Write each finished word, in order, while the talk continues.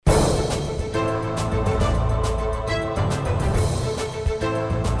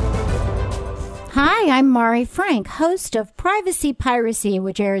Hi, I'm Mari Frank, host of Privacy Piracy,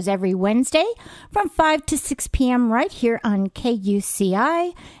 which airs every Wednesday from 5 to 6 p.m. right here on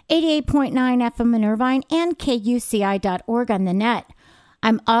KUCI, 88.9 FM in Irvine, and KUCI.org on the net.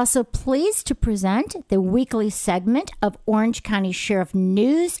 I'm also pleased to present the weekly segment of Orange County Sheriff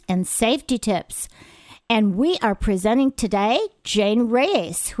News and Safety Tips. And we are presenting today Jane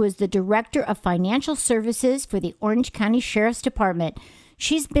Reyes, who is the Director of Financial Services for the Orange County Sheriff's Department.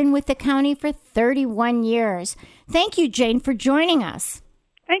 She's been with the county for 31 years. Thank you, Jane, for joining us.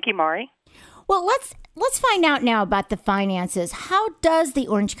 Thank you, Mari. Well, let's find out now about the finances. How does the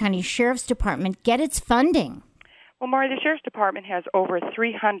Orange County Sheriff's Department get its funding? Well, Mari, the Sheriff's Department has over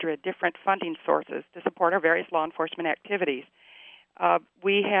 300 different funding sources to support our various law enforcement activities.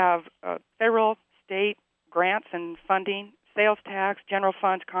 We have federal, state grants and funding, sales tax, general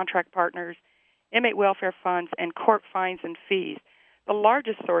funds, contract partners, inmate welfare funds, and court fines and fees. The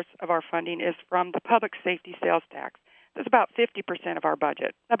largest source of our funding is from the public safety sales tax. That's about 50% of our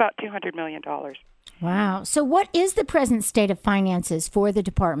budget, about $200 million. Wow. So what is the present state of finances for the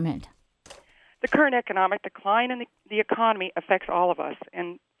department? The current economic decline in the economy affects all of us.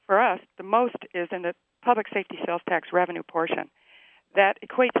 And for us, the most is in the public safety sales tax revenue portion. That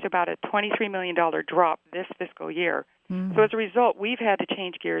equates to about a $23 million drop this fiscal year. Mm-hmm. So as a result, we've had to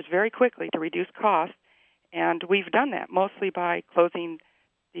change gears very quickly to reduce costs. And we've done that mostly by closing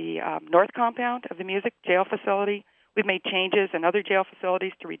the north compound of the Music jail facility. We've made changes in other jail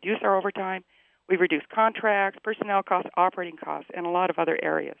facilities to reduce our overtime. We've reduced contracts, personnel costs, operating costs, and a lot of other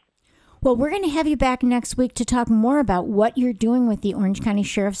areas. Well, we're going to have you back next week to talk more about what you're doing with the Orange County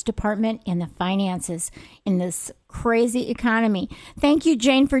Sheriff's Department and the finances in this crazy economy. Thank you,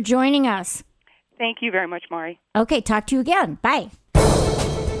 Jane, for joining us. Thank you very much, Mari. Okay, talk to you again. Bye.